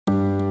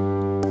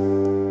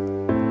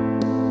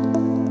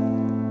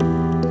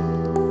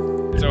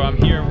So I'm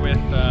here with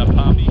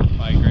Poppy,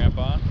 my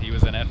grandpa. He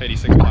was an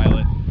F-86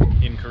 pilot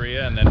in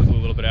Korea and then flew a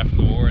little bit after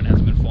the war and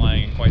hasn't been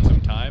flying in quite some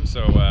time.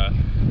 So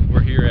we're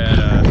here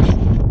at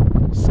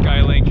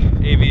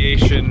Skylink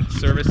Aviation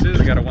Services.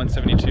 We got a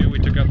 172 we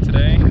took up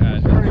today.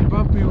 Very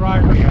bumpy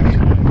ride we had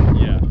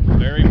today. Yeah,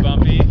 very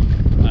bumpy.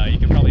 You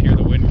can probably hear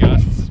the wind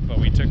gusts, but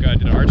we did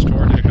an arch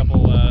tour, did a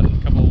couple of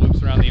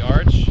loops around the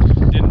arch.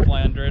 Didn't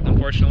fly under it,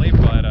 unfortunately,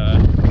 but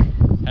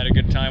had a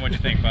good time. What'd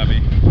you think,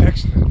 Bobby?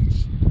 Excellent.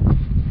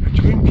 A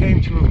dream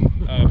came true.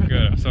 Oh,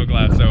 good. I'm so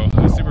glad. So it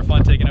was super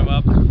fun taking him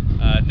up.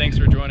 Thanks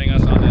for joining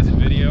us on this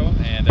video,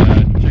 and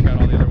check out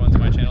all the other ones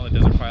on my channel at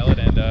Desert Pilot,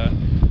 and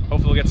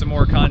hopefully we'll get some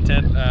more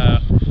content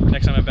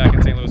next time I'm back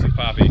in St. Louis with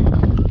Poppy.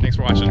 Thanks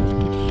for watching.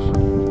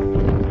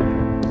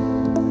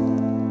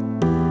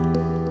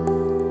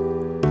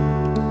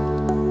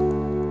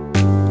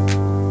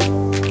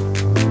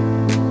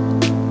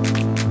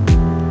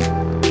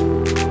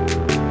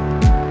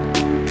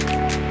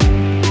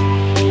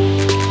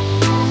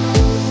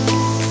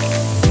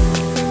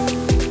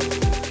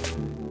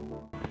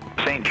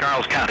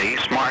 Charles County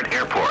Smart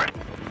Airport.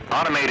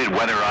 Automated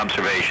weather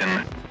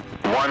observation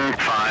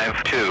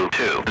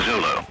 1522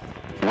 Zulu.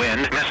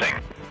 Wind missing.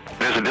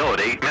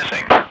 Visibility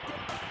missing.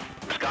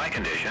 Sky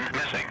condition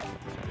missing.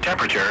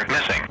 Temperature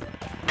missing.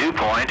 Dew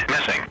point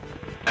missing.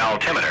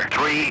 Altimeter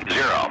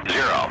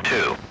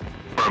 3002.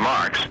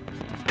 Remarks.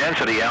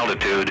 Density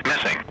altitude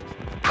missing.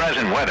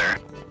 Present weather.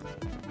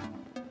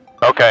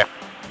 Okay.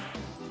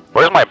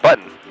 Where's my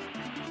button?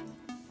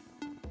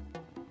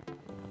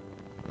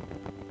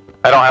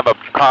 I don't have a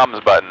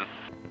comms button.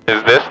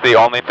 Is this the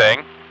only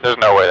thing? There's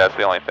no way that's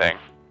the only thing.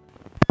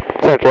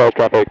 Central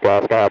traffic,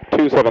 Skyhawk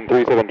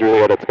 2737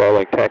 Juliet at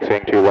Skylink,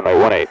 taxiing to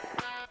 1018.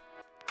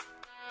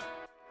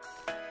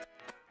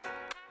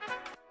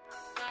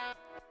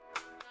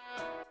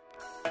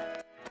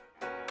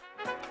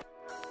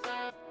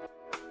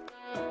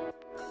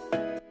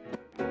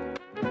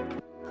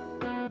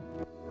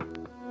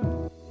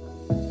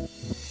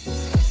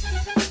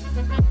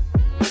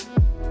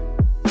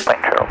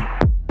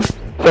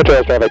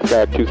 Central traffic,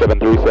 Skyhawk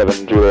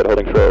 2737 Juliet,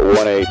 holding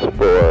short 18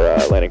 for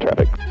landing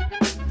traffic.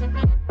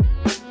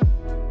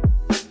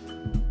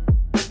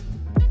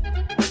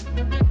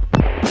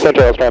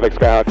 Central traffic,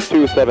 Skyhawk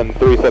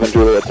 2737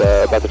 Juliet,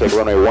 about to take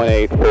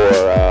runway 18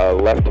 for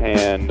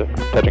left-hand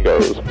touch and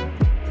goes.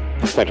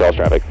 Central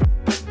traffic.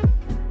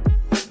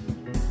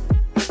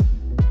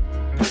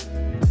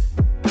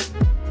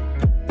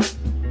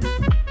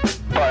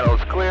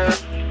 Finals clear.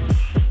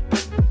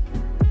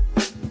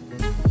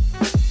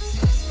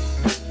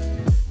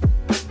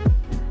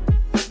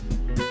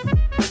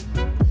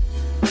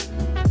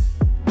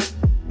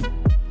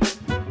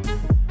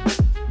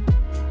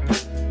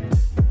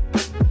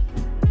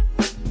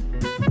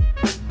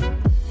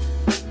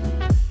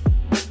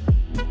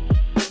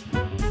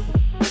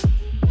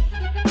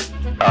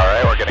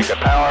 Alright, we're getting good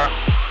power.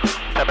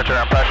 Temperature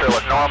and pressure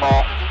look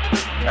normal.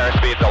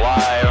 Airspeed's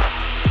alive.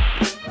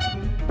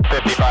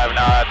 55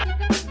 knots.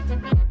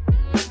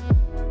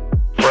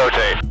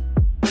 Rotate.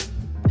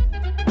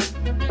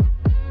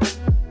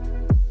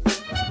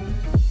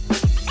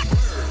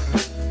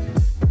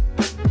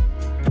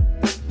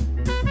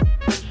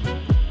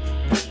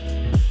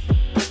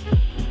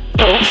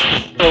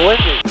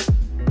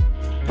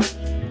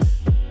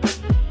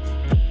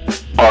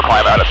 I'll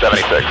climb out of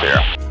 76 here.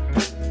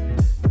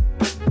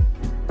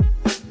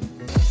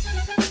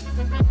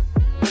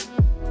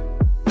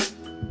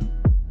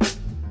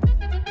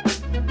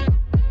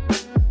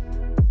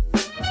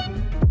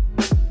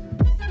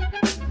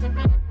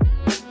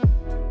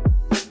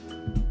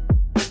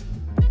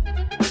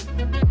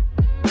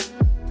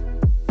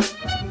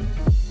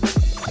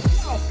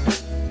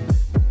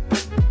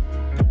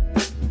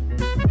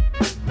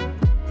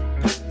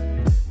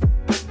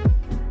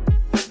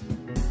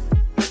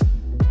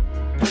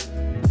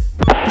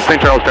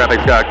 St. Charles traffic,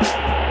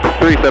 Skyhawk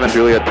 37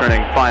 Juliet,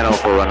 turning final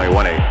for runway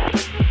 18.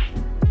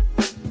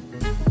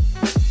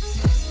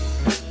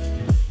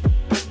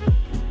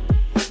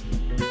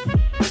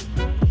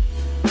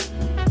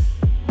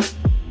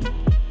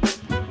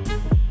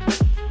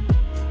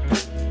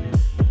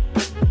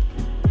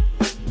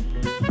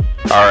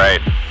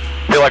 Alright.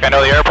 Feel like I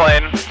know the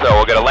airplane, so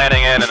we'll get a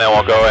landing in and then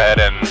we'll go ahead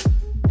and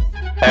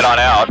head on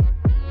out.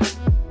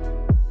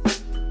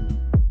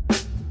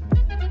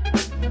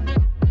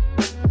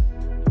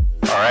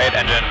 Alright,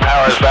 engine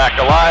power is back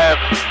alive.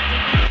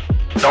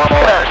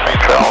 Normal airspeed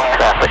control.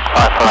 Traffic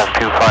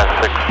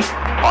 55256,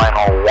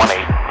 final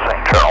 18,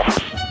 St. Charles.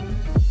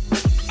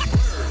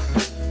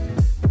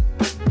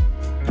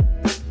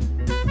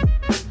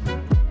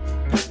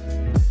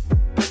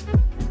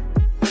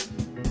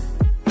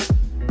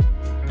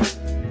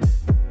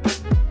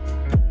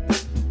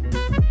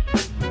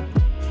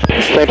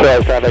 St.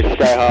 Charles traffic,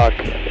 Skyhawk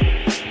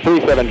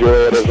 37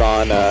 Juliet is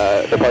on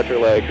departure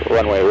leg,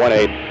 runway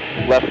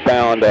 18,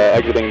 left-bound,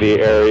 exiting the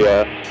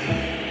area.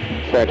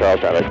 St. Charles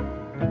traffic.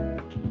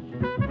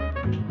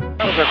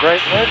 That was a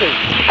great landing.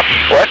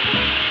 What?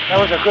 That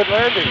was a good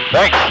landing.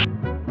 Thanks.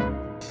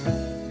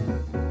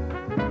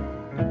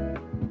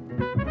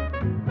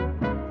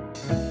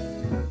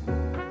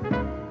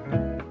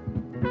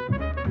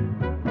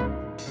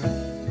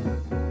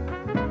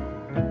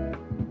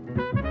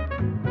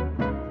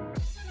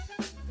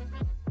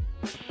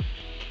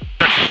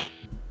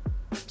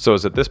 So it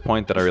was at this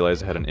point that I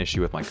realized I had an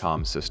issue with my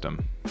comms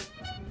system.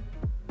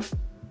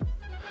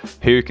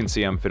 Here you can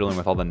see I'm fiddling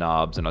with all the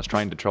knobs and I was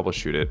trying to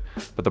troubleshoot it,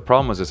 but the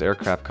problem was this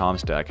aircraft comm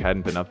stack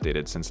hadn't been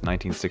updated since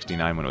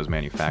 1969 when it was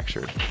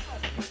manufactured.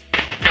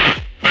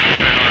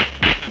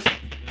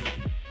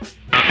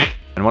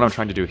 And what I'm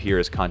trying to do here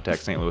is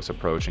contact St. Louis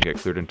approach and get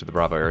cleared into the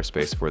Bravo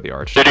airspace for the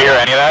arch. Did you hear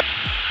any of that?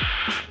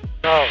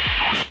 No.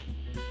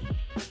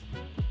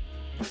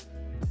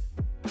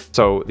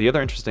 So the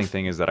other interesting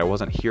thing is that I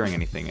wasn't hearing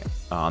anything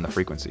on the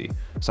frequency.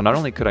 So not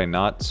only could I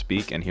not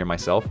speak and hear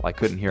myself, I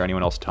couldn't hear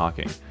anyone else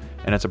talking.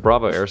 And it's a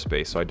Bravo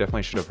airspace, so I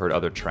definitely should have heard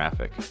other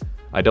traffic.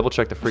 I double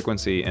checked the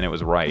frequency and it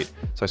was right,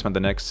 so I spent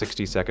the next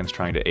 60 seconds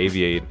trying to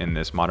aviate in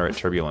this moderate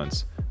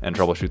turbulence and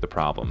troubleshoot the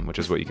problem, which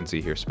is what you can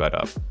see here sped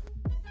up.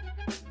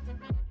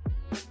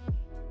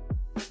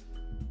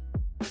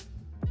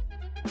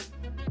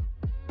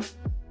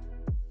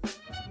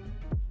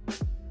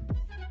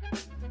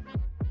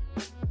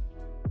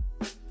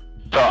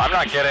 So I'm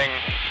not getting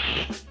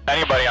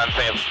anybody on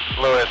St.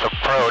 Louis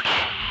approach,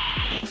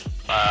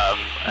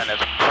 and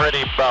it's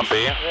pretty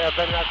bumpy. Yeah,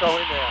 better not go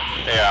in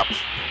there. Yeah.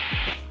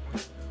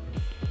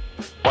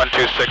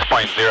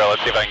 126.0,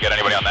 let's see if I can get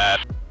anybody on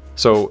that.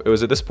 So it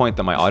was at this point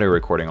that my audio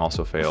recording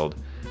also failed,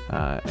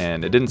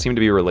 and it didn't seem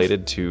to be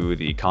related to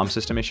the comm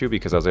system issue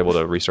because I was able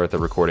to restart the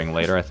recording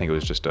later. I think it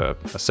was just a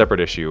separate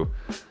issue,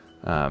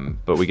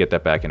 but we get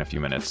that back in a few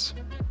minutes.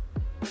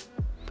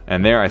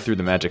 And there I threw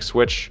the magic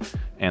switch,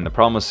 and the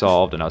problem was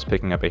solved, and I was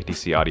picking up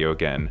ATC audio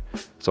again,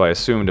 so I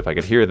assumed if I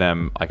could hear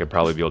them, I could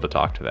probably be able to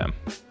talk to them.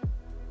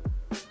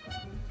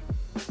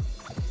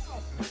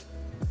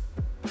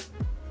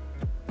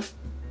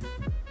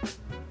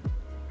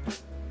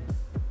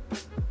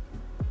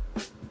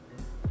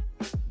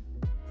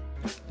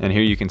 And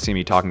here you can see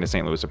me talking to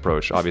St. Louis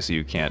approach. Obviously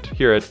you can't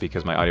hear it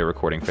because my audio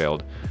recording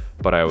failed,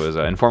 but I was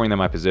informing them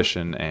my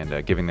position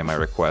and giving them my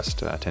request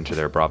to enter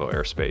their Bravo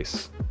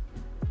airspace.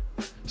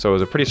 So it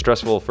was a pretty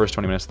stressful first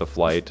 20 minutes of the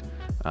flight,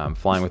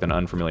 flying with an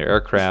unfamiliar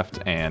aircraft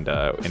and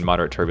in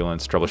moderate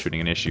turbulence,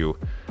 troubleshooting an issue.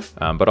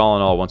 But all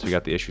in all, once we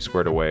got the issue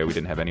squared away, we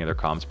didn't have any other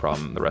comms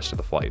problem the rest of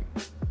the flight.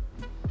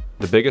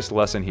 The biggest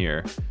lesson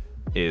here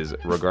is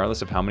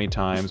regardless of how many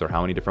times or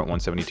how many different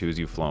 172s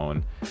you've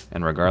flown,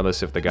 and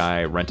regardless if the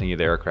guy renting you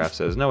the aircraft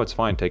says, no, it's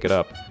fine, take it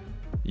up,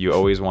 you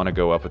always want to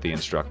go up with the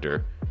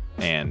instructor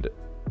and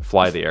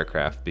fly the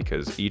aircraft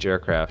because each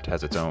aircraft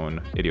has its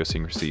own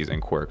idiosyncrasies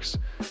and quirks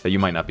that you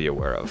might not be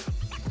aware of.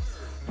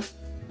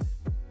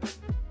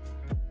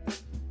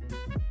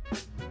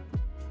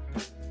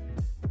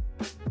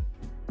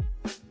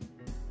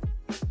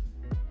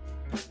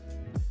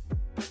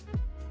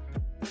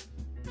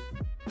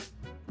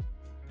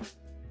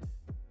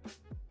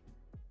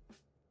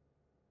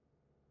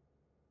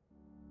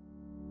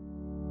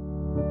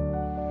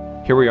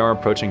 Here we are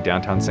approaching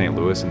downtown St.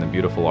 Louis in the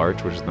beautiful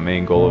arch, which is the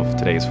main goal of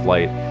today's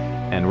flight,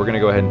 and we're going to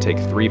go ahead and take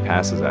 3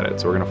 passes at it.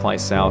 So we're going to fly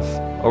south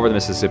over the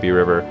Mississippi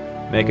River,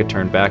 make a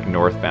turn back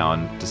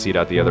northbound to see it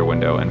out the other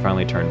window, and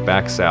finally turn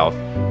back south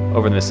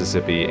over the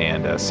Mississippi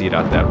and see it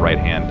out that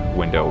right-hand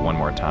window one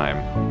more time.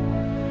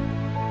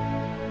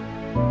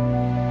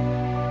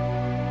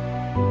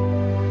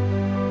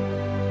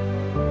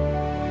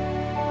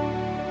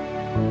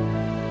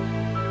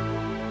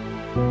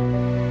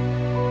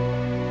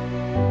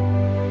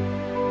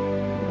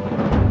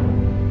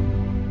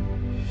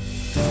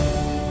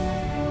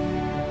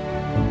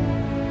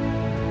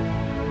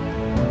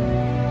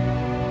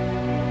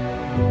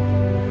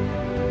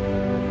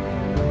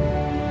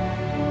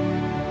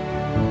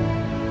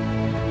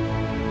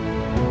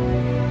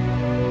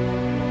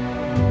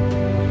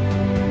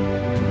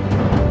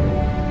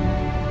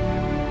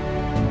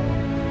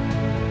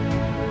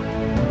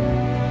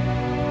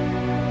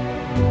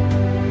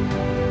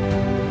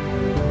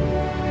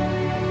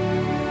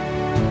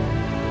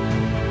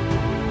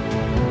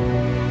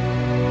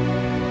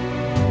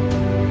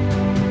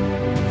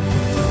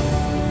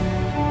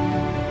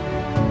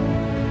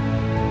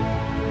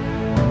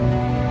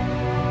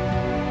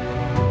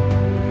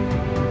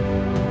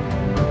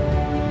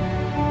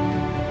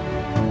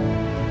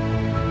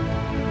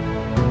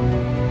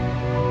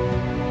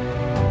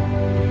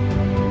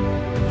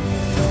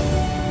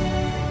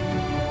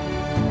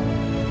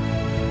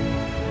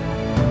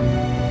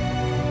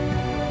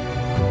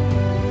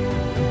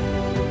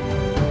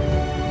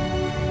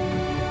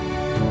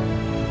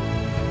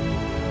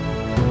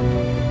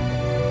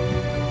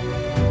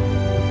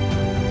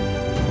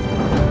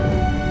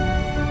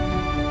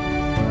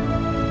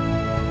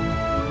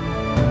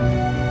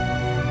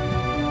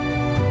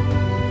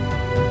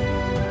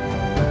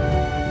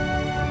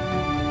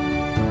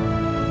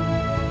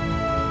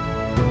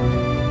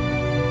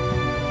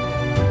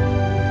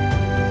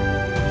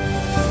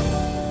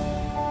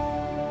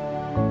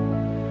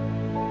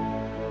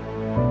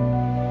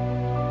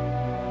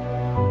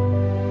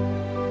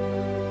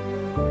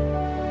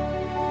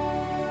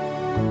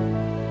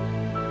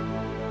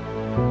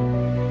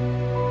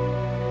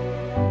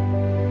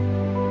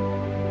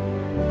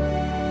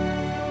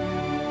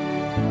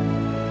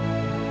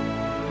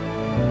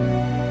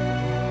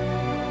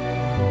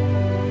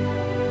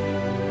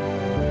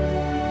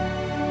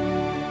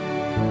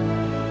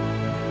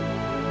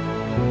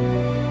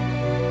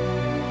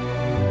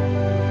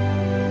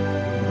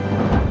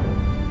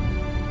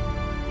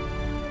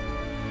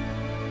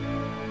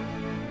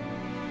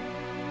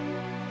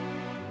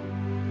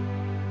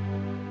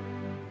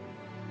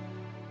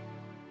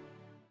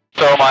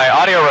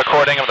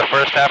 recording of the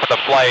first half of the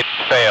flight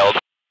failed,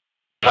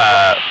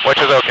 which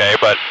is okay,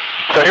 but,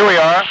 so here we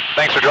are.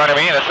 Thanks for joining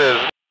me. This is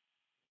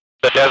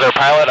the desert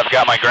pilot. I've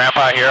got my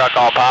grandpa here. I'll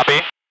call him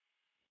Poppy.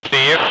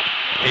 Steve.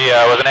 He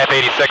was an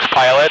F-86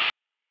 pilot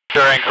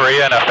during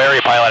Korea and a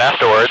ferry pilot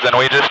afterwards, and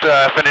we just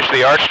finished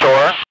the Arch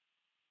tour.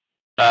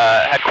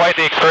 Had quite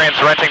the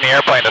experience renting the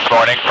airplane this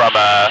morning from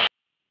an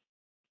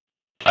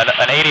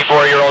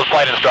 84-year-old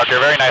flight instructor,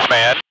 very nice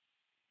man.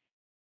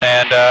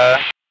 And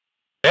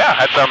yeah,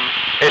 had some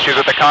issues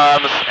with the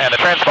comms and the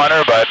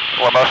transponder, but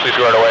we're mostly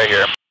squared away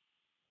here.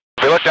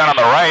 If you look down on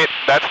the right,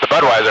 that's the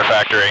Budweiser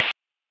factory.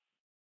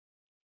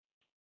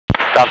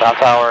 Downtown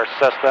Tower,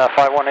 Cessna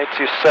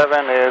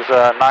 51827 is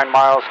 9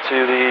 miles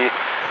to the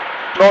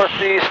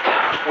northeast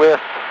with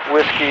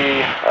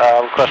whiskey,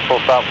 request full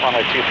stop,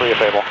 runway 23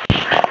 if able.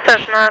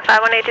 Cessna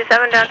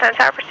 51827, downtown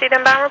tower, proceed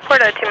inbound,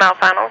 report a 2-mile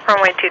final,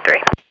 runway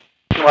 23.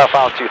 2-mile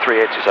final,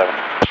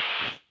 23827.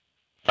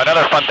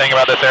 Another fun thing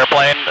about this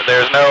airplane,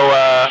 there's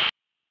no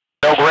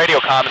radio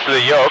comms to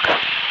the yoke,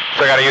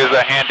 so I gotta use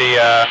a handy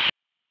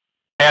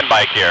hand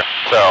mic here,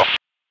 so.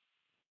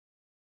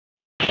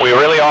 We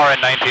really are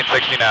in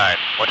 1969,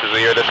 which is the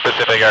year this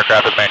specific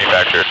aircraft was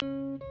manufactured.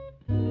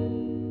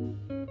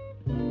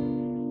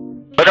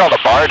 Look at all the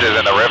barges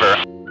in the river.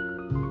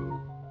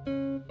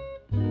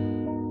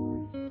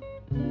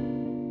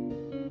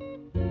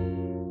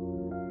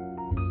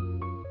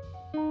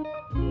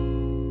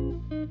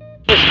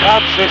 This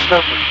comm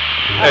system.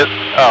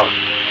 Oh,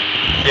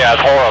 yeah,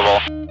 it's horrible.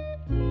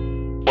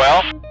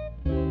 Well,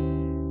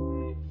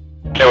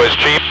 it was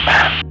cheap.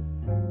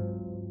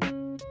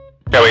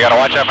 Okay, we gotta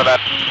watch out for that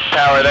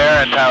tower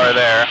there and tower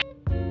there.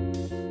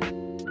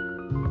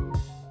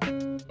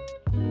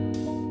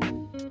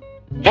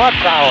 What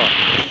tower?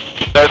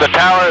 There's a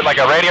tower, like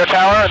a radio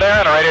tower there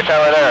and a radio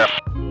tower there.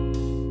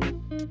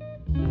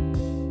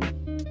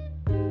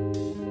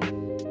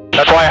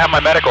 That's why I have my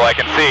medical, I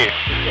can see.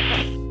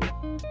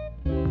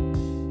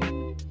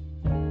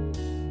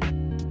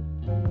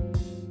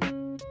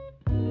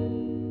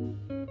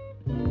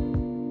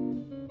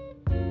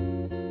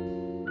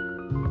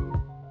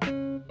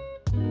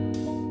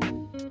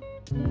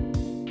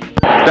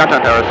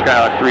 Downtown Tower,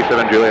 SkyHawk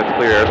 37 Juliet,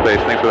 clear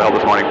airspace. Thanks for the help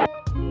this morning.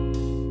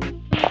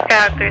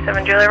 SkyHawk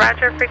 37 Juliet,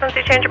 roger,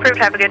 frequency change approved,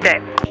 have a good day.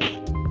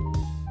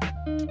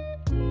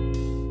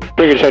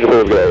 Frequency change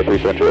approved, good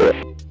day, 37 Juliet.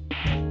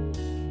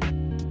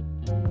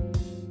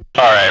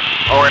 Alright,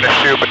 we're gonna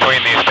shoot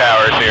between these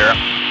towers here.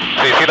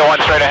 So you see the one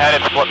straight ahead,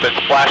 it's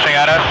flashing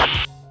at us?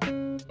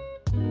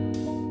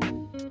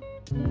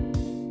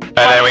 And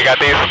then we got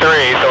these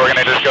three, so we're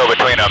gonna just go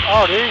between them.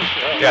 Oh, these?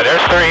 Yeah,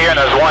 there's three here and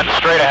there's one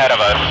straight ahead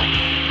of us.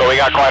 But we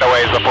got quite a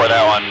ways before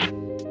that one.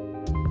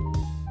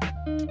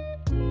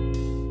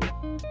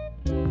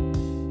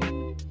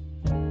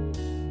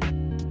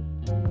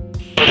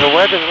 When the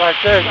weather's like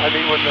this, I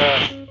mean, when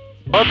the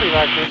bumpy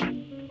like this,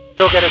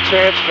 you'll get a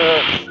chance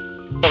to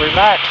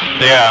relax.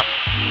 Yeah.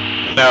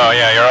 No,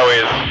 yeah, you're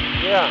always...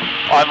 Yeah.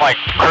 On like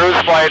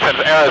cruise flights in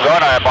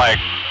Arizona, I'm like,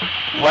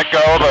 let go,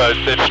 but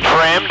it's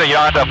trimmed, you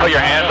don't have to put your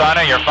hands on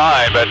it, you're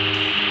fine, but...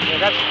 Yeah,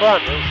 that's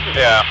fun.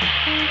 Yeah.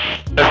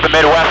 It's the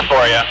Midwest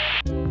for you.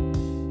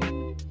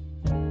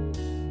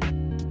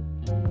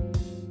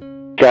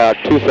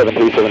 SkyHawk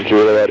 2737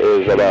 Juliet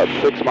is about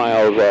 6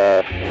 miles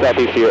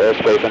southeast of your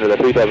airspace under the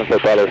 3,000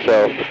 foot bottom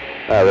shelf.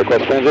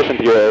 Request transition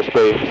to your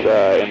airspace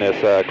in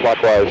this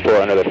clockwise tour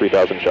under the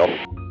 3,000 shelf.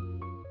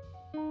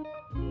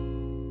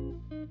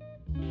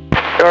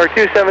 Tower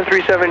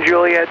 2737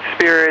 Juliet,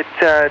 Spirit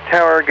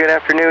Tower, good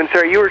afternoon.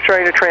 Sir, you were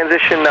trying to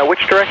transition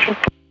which direction?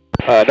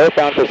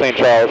 Northbound for St.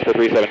 Charles for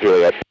 37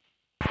 Juliet.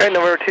 Alright,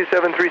 number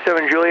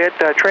 2737 Juliet,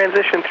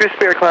 transition through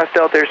Spirit Class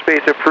Delta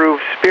airspace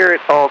approved,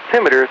 Spirit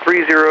altimeter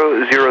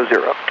 3000. 3000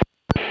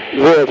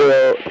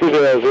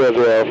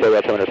 for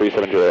altimeter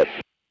 37 Juliet.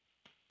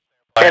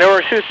 And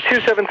over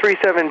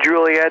 2737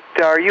 Juliet,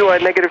 are you a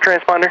negative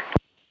transponder?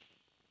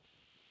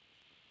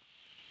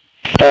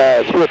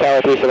 Spirit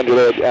Tower 37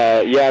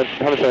 Juliet, yeah,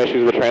 having some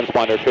issues with the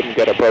transponder, couldn't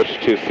get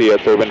approach to see it,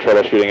 so we've been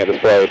troubleshooting at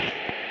this flight.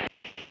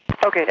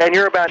 Okay, and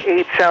you're about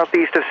 8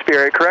 southeast of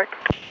Spirit, correct?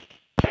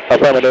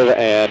 Affirmative,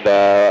 and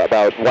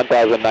about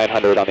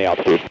 1,900 on the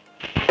altitude.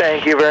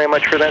 Thank you very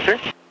much for that, sir.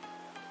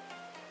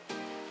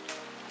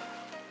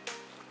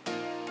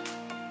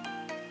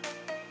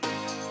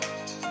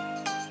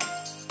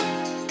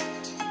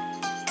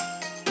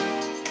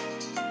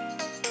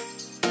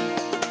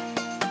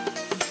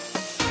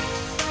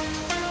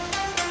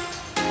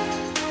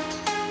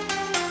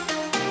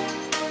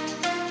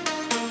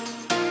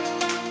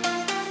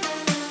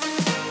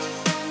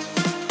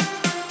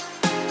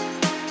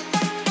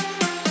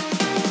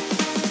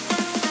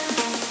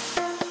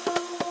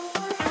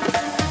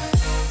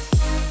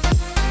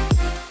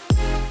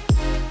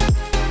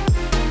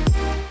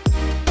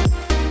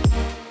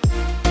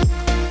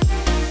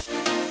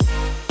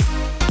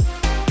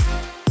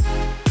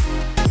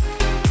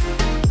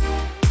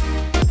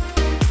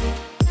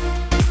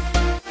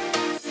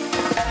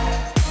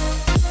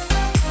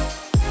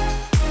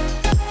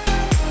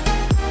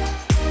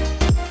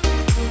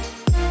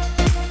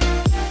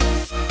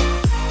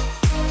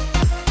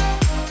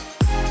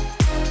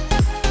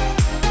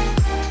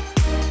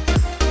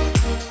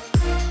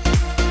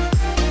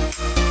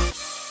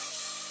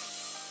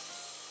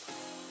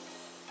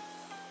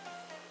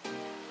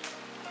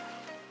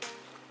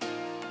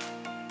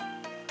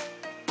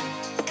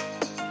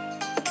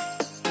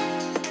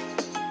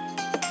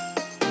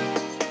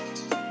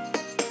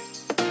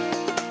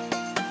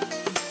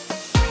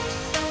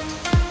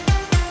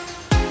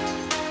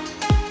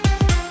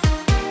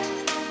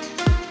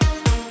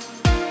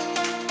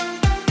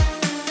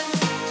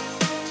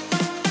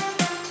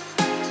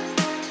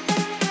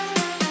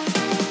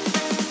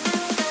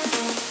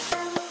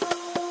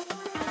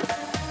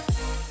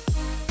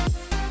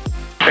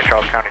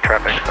 Charles County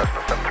traffic,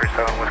 Cessna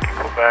 737 Whiskey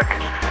Quebec,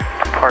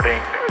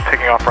 departing,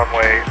 taking off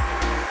runway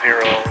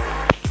 18,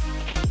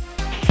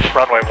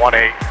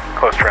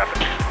 close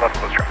traffic, left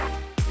close traffic.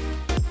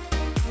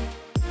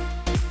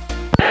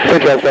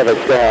 St. Charles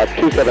traffic,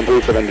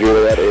 2737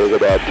 Juliet is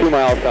about 2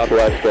 miles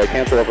southwest,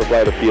 cancel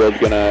overflight of field,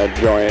 gonna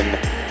join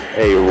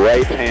a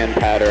right-hand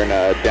pattern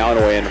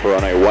downwind for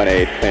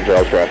runway 18, St.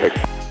 Charles traffic.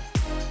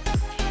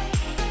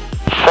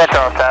 St.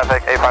 Charles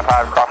traffic,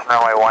 855, crossing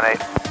runway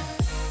 18.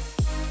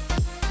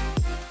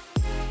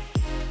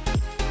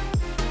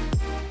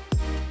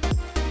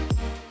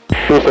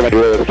 27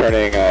 Juliet is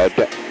turning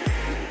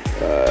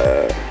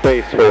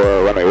base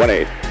for runway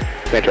 18,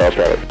 St. Charles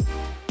traffic.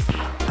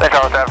 St.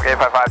 Charles traffic,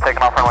 855,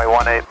 taking off runway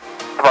 18,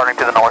 departing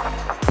to the north.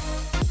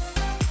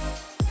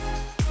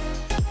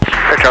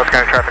 St. Charles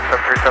County traffic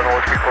 737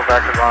 Whiskey Quebec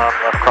is on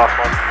left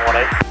crosswind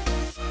 18.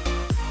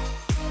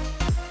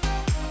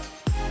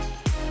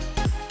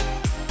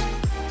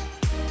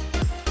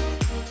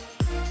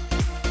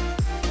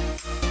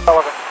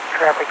 Sullivan,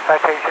 traffic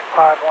citation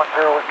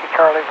 510 Whiskey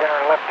Charlie's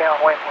enter left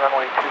downwind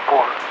runway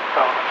 24.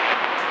 Sullivan.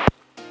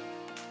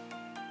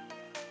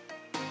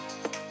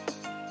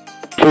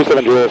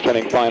 27 Juliet is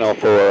turning final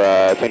for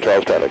St.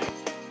 Charles traffic.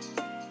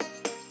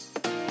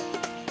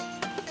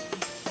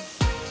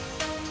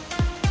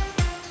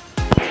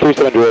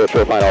 Juliet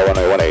for final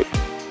runway 18.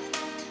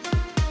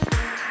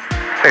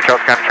 St.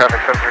 Charles County traffic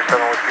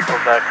 737 Whiskey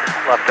Quebec,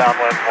 left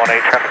downwind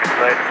 18 traffic in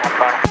sight, one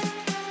final.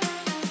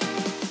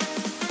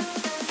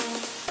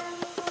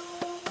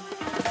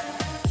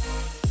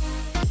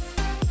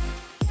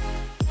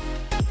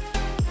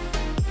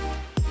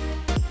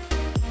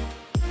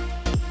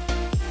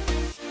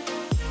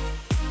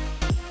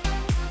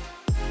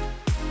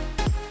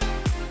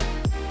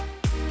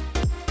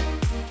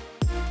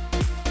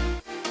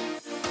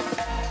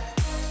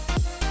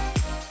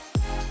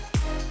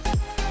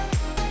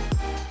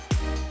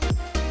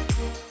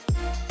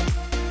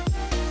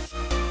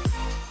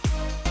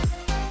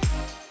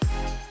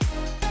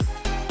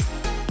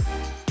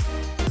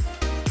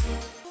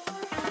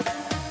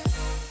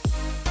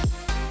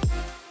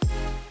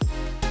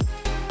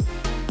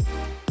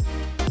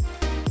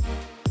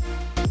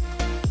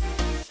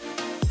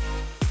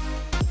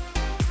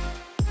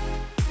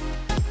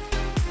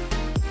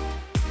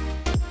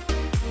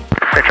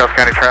 St. Charles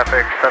County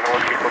traffic, 7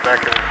 Whiskey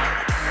Quebec is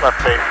left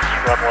base,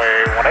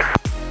 runway 18.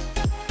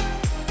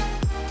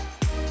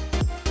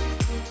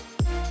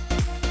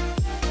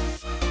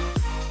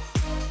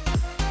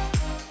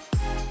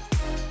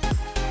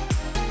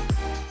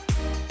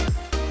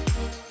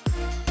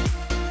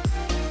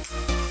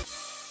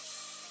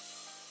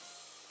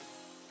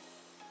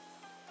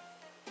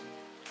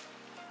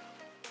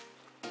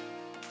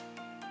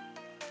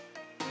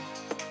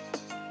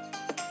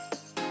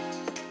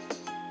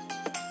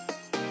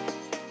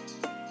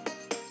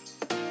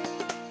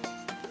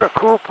 You're a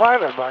cool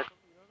pilot, Mike.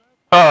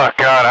 Oh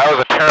God, that was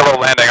a terrible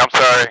landing, I'm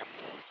sorry.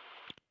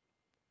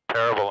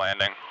 Terrible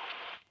landing.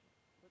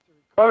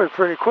 Recovered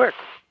pretty quick.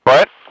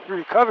 What? You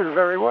recovered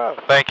very well.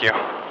 Thank you.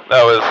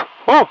 That was,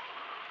 woo!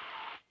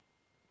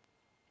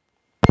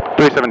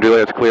 37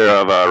 Juliet is clear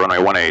of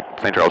runway 18,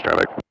 St. Charles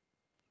traffic.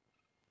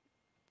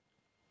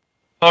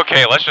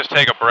 Okay, let's just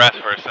take a breath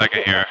for a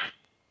second here.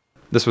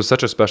 This was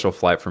such a special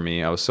flight for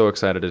me. I was so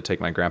excited to take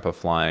my grandpa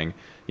flying.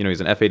 You know,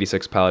 he's an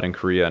F-86 pilot in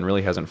Korea and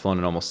really hasn't flown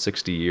in almost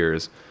 60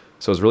 years.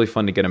 So it was really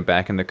fun to get him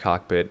back in the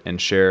cockpit and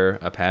share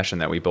a passion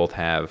that we both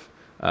have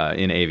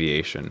in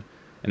aviation.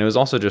 And it was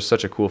also just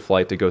such a cool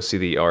flight to go see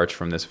the arch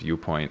from this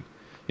viewpoint.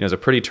 You know, it was a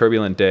pretty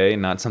turbulent day,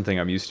 not something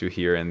I'm used to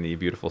here in the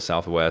beautiful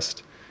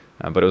Southwest,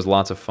 but it was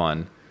lots of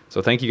fun.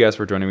 So thank you guys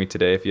for joining me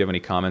today. If you have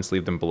any comments,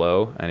 leave them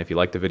below. And if you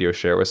liked the video,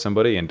 share it with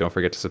somebody, and don't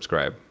forget to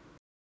subscribe.